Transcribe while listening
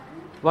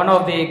One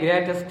of the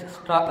greatest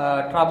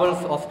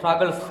troubles or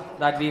struggles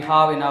that we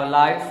have in our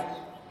lives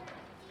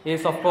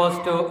is, of course,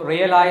 to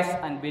realize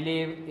and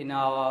believe in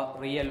our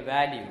real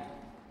value.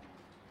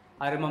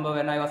 I remember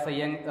when I was a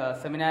young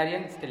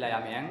seminarian, still I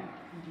am young,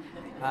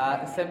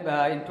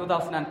 in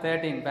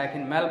 2013 back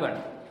in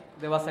Melbourne,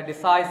 there was a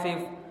decisive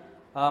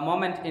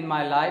moment in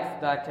my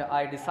life that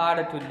I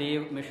decided to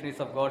leave Missionaries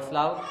of God's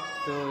Love,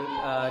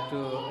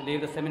 to leave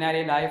the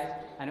seminary life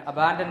and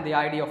abandon the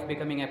idea of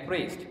becoming a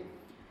priest.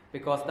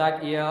 Because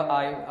that year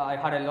I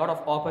had a lot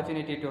of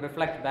opportunity to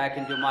reflect back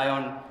into my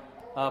own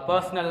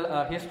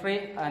personal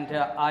history, and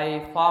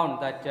I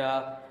found that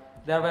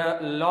there were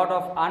a lot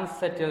of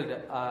unsettled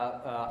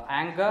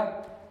anger,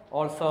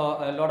 also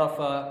a lot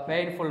of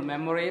painful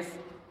memories,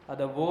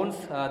 the wounds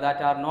that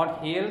are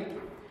not healed,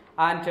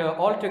 and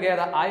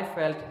altogether I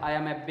felt I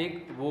am a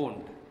big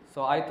wound.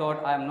 So I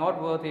thought I am not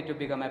worthy to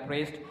become a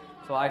priest,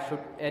 so I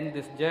should end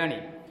this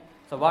journey.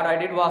 So what I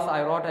did was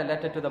I wrote a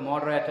letter to the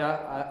moderator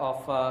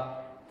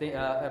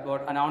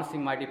about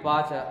announcing my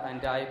departure,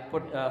 and I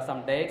put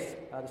some dates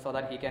so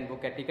that he can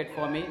book a ticket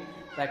for me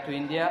back to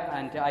India,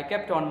 and I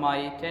kept on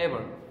my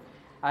table.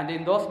 And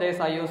in those days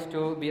I used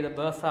to be the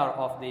bursar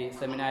of the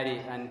seminary,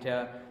 and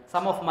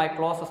some of my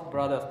closest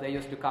brothers, they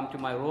used to come to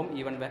my room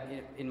even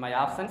in my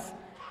absence.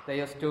 They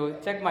used to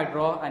check my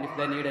drawer, and if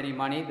they need any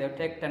money, they would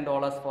take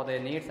 $10 for their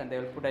needs, and they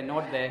will put a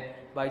note there,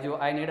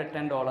 Baiju, I needed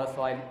 $10,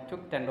 so I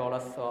took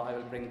 $10, so I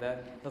will bring the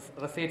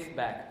receipts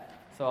back.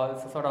 So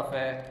it's a sort of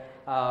a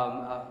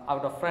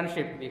out of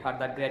friendship, we had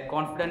that great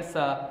confidence.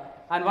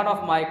 And one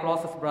of my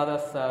closest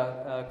brothers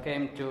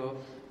came to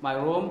my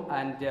room,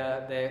 and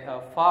they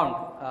found,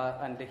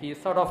 and he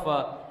sort of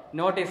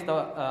noticed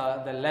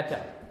the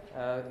letter.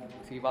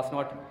 He was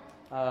not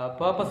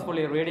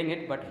purposefully reading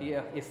it, but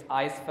his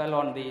eyes fell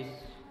on the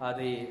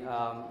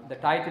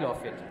title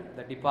of it,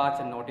 the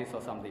departure notice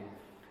or something.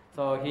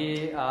 So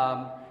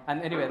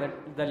and anyway,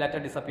 the letter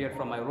disappeared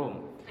from my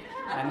room.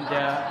 And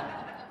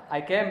I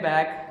came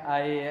back,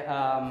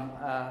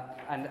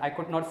 and I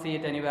could not see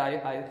it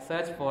anywhere. I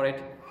searched for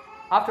it.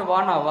 After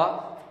 1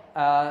 hour,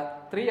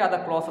 3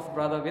 other closest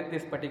brothers with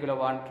this particular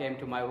one came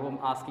to my room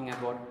asking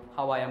about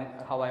how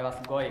I was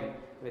going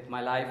with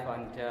my life,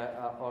 and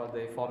or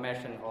the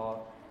formation, or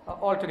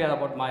altogether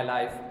about my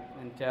life.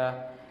 And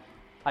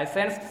I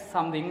sensed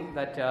something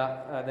that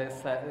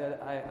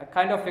I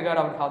kind of figured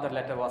out how the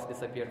letter was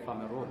disappeared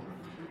from my room.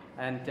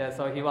 And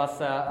so he was.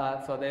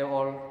 So they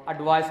all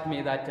advised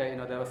me that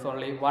there was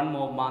only 1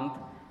 more month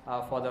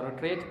for the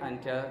retreat, and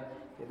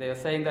they were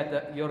saying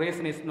that your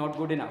reason is not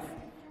good enough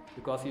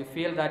because you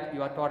feel that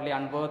you are totally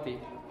unworthy.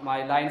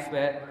 My lines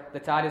were, "The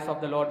chalice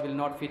of the Lord will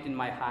not fit in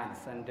my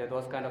hands," and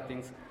those kind of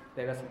things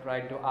they were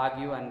trying to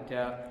argue. And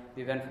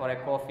we went for a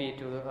coffee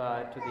to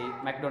the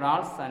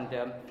McDonald's, and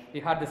we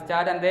had this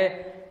chat, and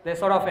they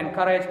sort of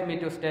encouraged me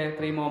to stay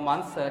 3 more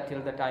months till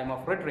the time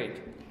of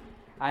retreat.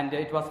 And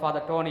it was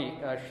Father Tony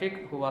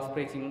Schick who was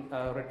preaching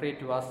retreat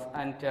to us.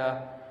 And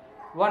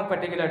one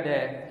particular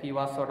day, he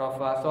was sort of,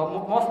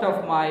 so most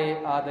of my,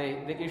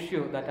 the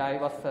issue that I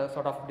was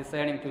sort of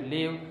discerning to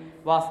leave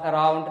was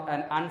around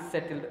an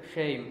unsettled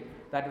shame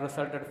that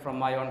resulted from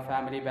my own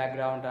family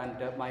background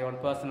and my own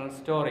personal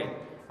story.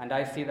 And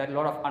I see that a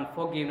lot of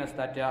unforgiveness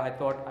that I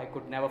thought I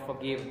could never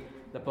forgive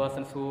the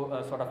persons who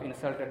sort of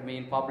insulted me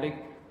in public,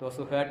 those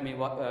who hurt me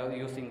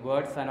using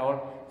words and all.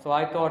 So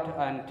I thought,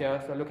 and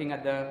so looking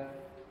at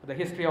the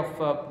history of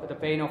the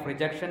pain of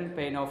rejection,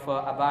 pain of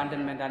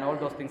abandonment, and all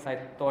those things, I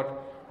thought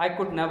I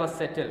could never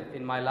settle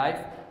in my life.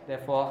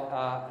 Therefore,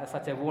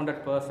 such a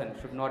wounded person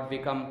should not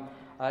become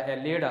a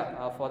leader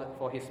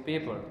for his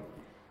people.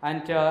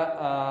 And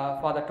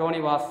Father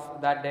Tony was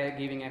that day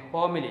giving a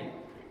homily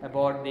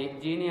about the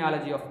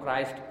genealogy of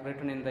Christ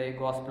written in the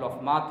Gospel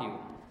of Matthew.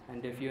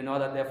 And if you know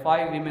that there are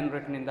 5 women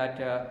written in that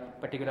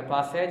particular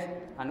passage,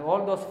 and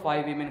all those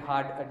 5 women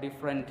had a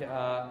different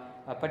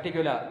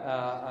particular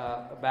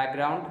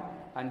background,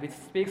 and which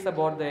speaks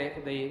about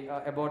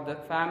about the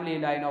family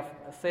line of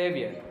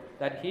Savior,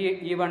 that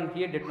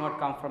he did not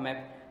come from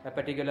a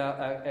particular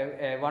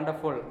a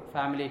wonderful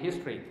family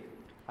history,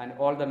 and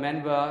all the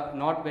men were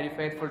not very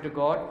faithful to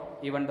God,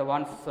 even the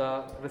ones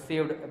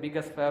received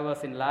biggest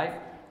favors in life.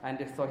 And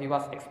so he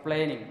was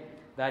explaining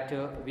that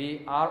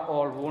we are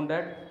all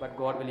wounded, but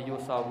God will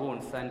use our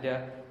wounds. And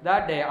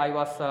that day I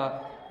was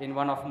in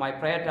one of my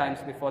prayer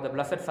times before the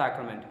Blessed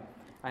Sacrament.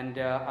 And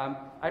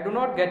I do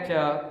not get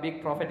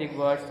big prophetic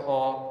words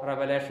or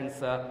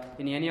revelations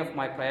in any of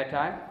my prayer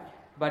time,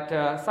 but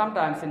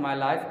sometimes in my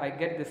life I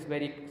get this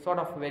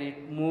very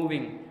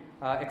moving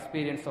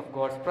experience of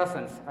God's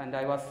presence. And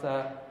I was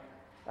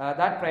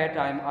that prayer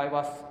time I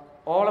was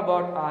all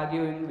about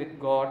arguing with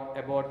God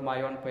about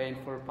my own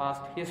painful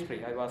past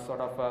history. I was sort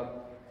of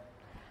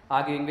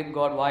arguing with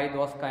God why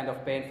those kind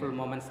of painful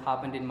moments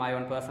happened in my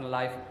own personal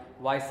life,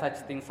 why such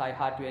things I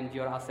had to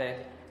endure as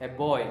a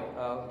boy,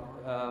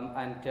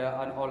 and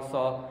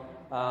also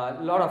a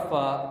lot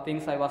of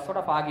things I was sort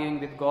of arguing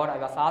with God.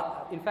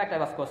 In fact, I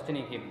was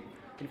questioning Him.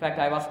 In fact,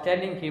 I was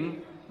telling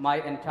Him my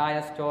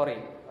entire story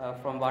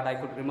from what I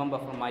could remember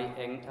from my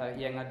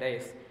younger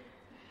days.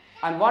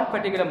 And one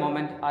particular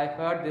moment, I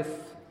heard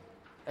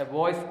a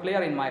voice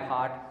clear in my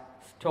heart,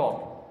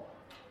 stop.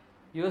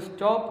 You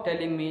stop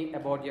telling me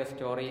about your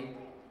story.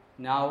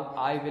 Now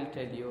I will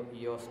tell you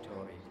your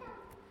story.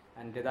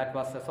 And that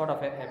was a sort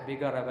of a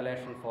bigger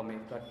revelation for me.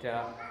 But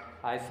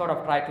I sort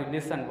of tried to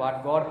listen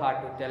what God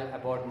had to tell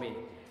about me.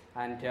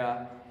 And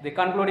the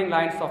concluding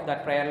lines of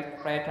that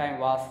prayer time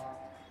was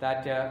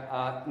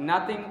that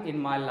nothing in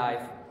my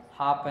life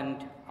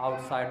happened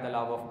outside the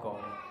love of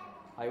God.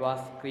 I was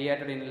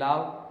created in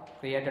love,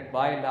 created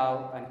by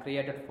love, and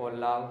created for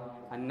love,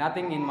 and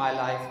nothing in my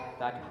life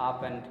that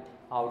happened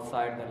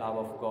outside the love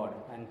of God.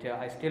 And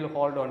I still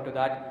hold on to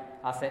that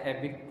as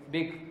a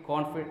big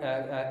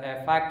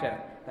factor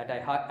that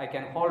I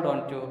can hold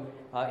on to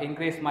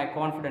increase my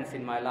confidence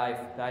in my life,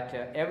 that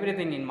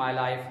everything in my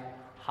life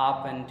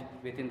happened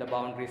within the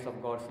boundaries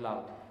of God's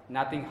love.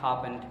 Nothing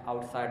happened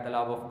outside the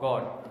love of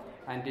God.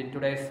 And in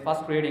today's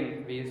first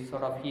reading, we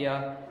sort of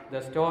hear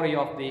the story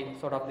of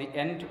the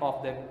end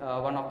of the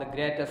one of the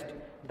greatest,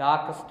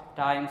 darkest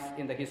times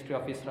in the history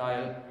of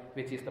Israel,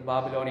 which is the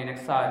Babylonian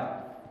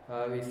exile.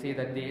 We see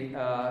that the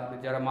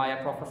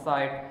Jeremiah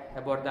prophesied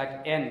about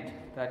that end,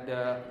 that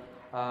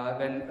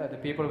when the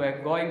people were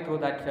going through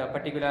that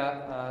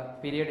particular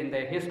period in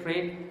their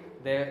history,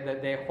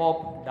 their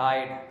hope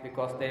died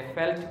because they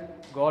felt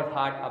God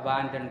had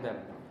abandoned them,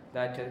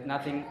 that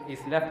nothing is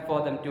left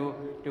for them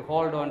to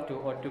hold on to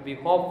or to be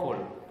hopeful.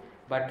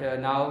 But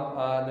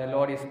now the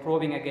Lord is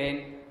proving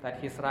again that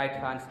His right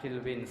hand still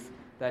wins,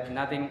 that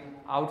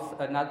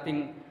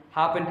nothing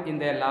happened in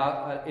their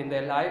life,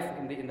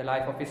 in the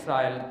life of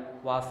Israel,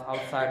 was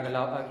outside the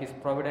love, His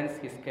providence,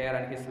 His care,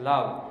 and His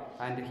love.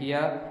 And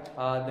here,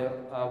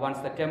 once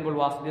the temple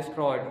was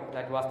destroyed,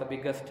 that was the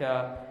biggest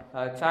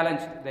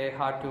challenge they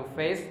had to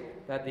face,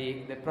 that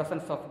the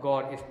presence of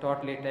God is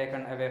totally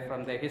taken away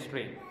from their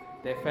history.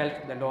 They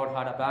felt the Lord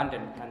had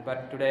abandoned.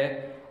 But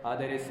today,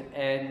 there is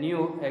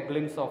a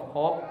glimpse of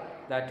hope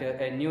that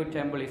a new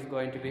temple is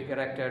going to be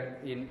erected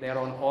in their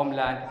own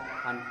homeland,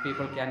 and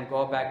people can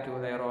go back to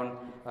their own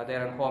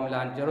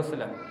homeland,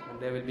 Jerusalem, and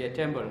there will be a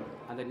temple.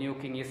 And the new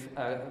king is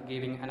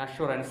giving an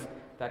assurance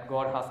that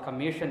God has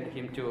commissioned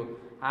him to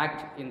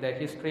act in the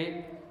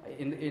history,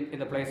 in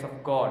the place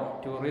of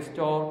God, to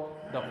restore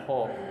the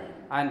hope.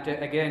 And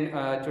again,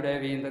 today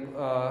we in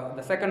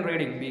the second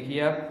reading we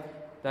hear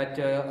that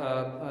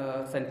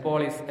St.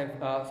 Paul is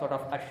sort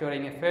of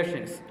assuring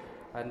Ephesians.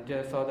 And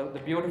so the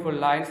beautiful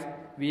lines,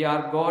 we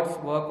are God's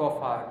work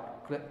of art,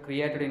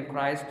 created in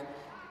Christ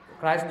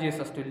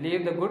Jesus to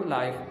live the good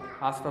life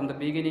as from the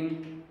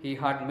beginning He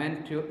had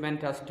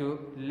meant us to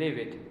live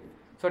it.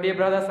 So dear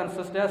brothers and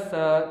sisters,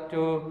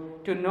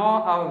 to know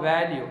our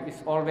value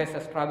is always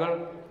a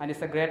struggle, and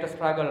it's a greater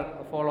struggle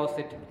follows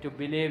it to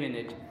believe in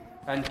it,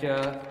 and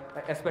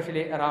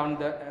especially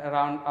around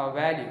our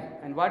value.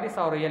 And what is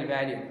our real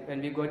value?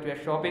 When we go to a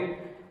shopping,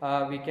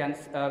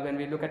 when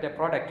we look at a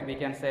product, we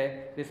can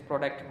say this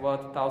product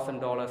worth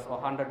 $1,000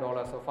 or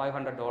 $100 or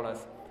 $500.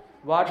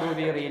 What do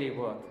we really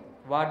worth?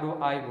 What do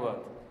I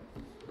worth?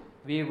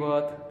 We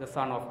worth the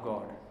Son of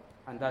God,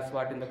 and that's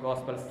what in the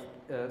Gospel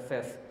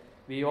says.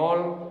 We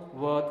all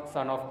worth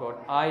Son of God.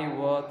 I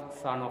worth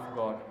Son of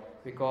God,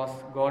 because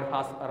God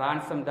has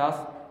ransomed us.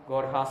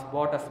 God has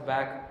bought us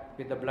back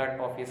with the blood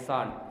of His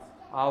Son.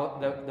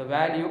 The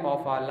value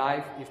of our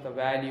life is the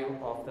value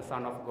of the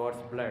Son of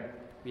God's blood.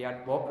 We are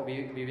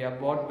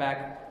bought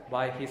back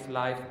by His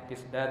life,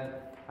 His death,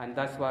 and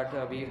that's what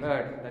we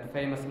heard, that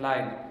famous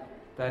line,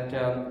 that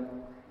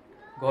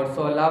God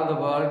so loved the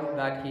world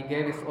that He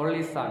gave His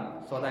only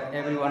Son, so that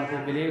everyone who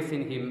believes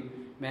in Him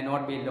may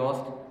not be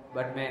lost,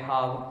 but may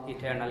have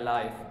eternal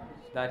life.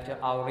 That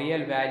our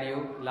real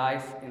value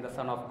lies in the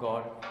Son of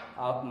God.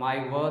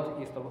 My worth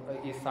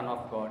is Son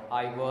of God.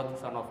 I worth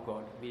Son of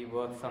God. We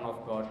worth Son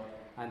of God,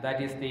 and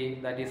that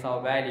is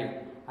our value.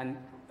 And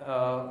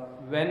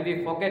when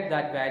we forget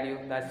that value,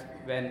 that's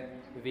when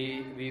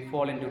we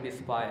fall into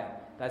despair.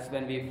 That's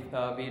when we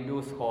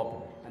lose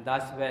hope, and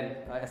that's when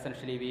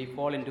essentially we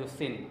fall into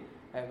sin.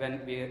 When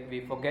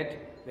we forget,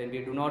 when we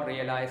do not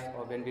realize,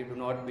 or when we do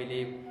not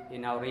believe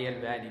in our real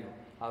value.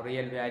 Our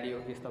real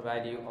value is the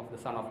value of the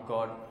Son of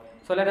God.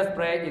 So let us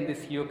pray in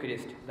this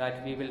Eucharist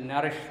that we will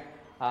nourish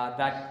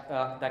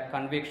that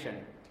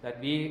conviction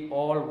that we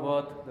all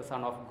worth the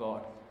Son of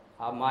God.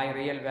 My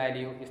real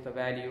value is the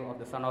value of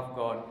the Son of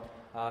God,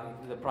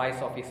 the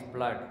price of His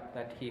blood,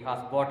 that He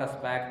has bought us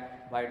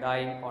back by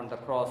dying on the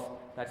cross.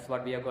 That's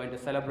what we are going to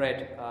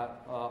celebrate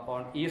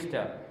on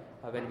Easter,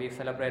 when we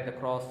celebrate the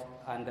cross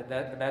and the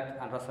death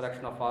and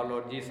resurrection of our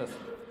Lord Jesus.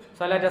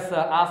 So let us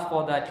ask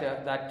for that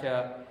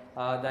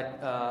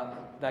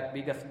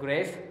biggest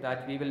grace,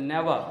 that we will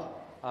never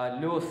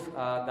lose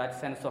that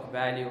sense of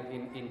value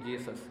in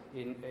Jesus,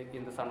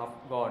 in the Son of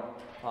God,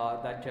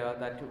 that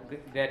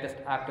greatest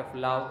act of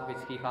love which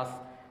He has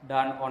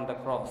done on the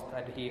cross,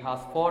 that He has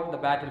fought the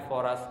battle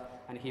for us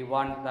and He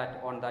won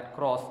that on that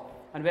cross.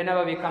 And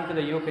whenever we come to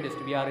the Eucharist,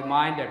 we are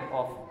reminded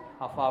of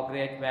our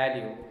great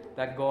value,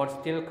 that God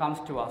still comes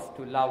to us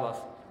to love us,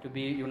 to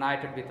be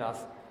united with us.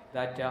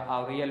 that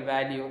our real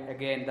value,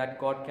 again, that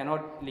God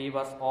cannot leave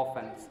us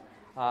orphans,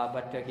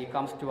 but He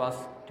comes to us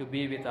to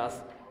be with us.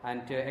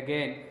 And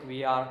again,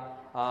 we are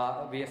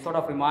sort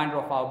of reminder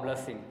of our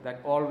blessing,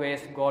 that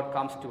always God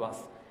comes to us,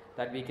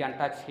 that we can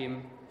touch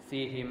Him,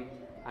 see Him,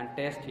 and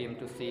taste Him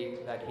to see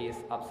that He is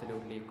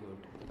absolutely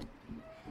good.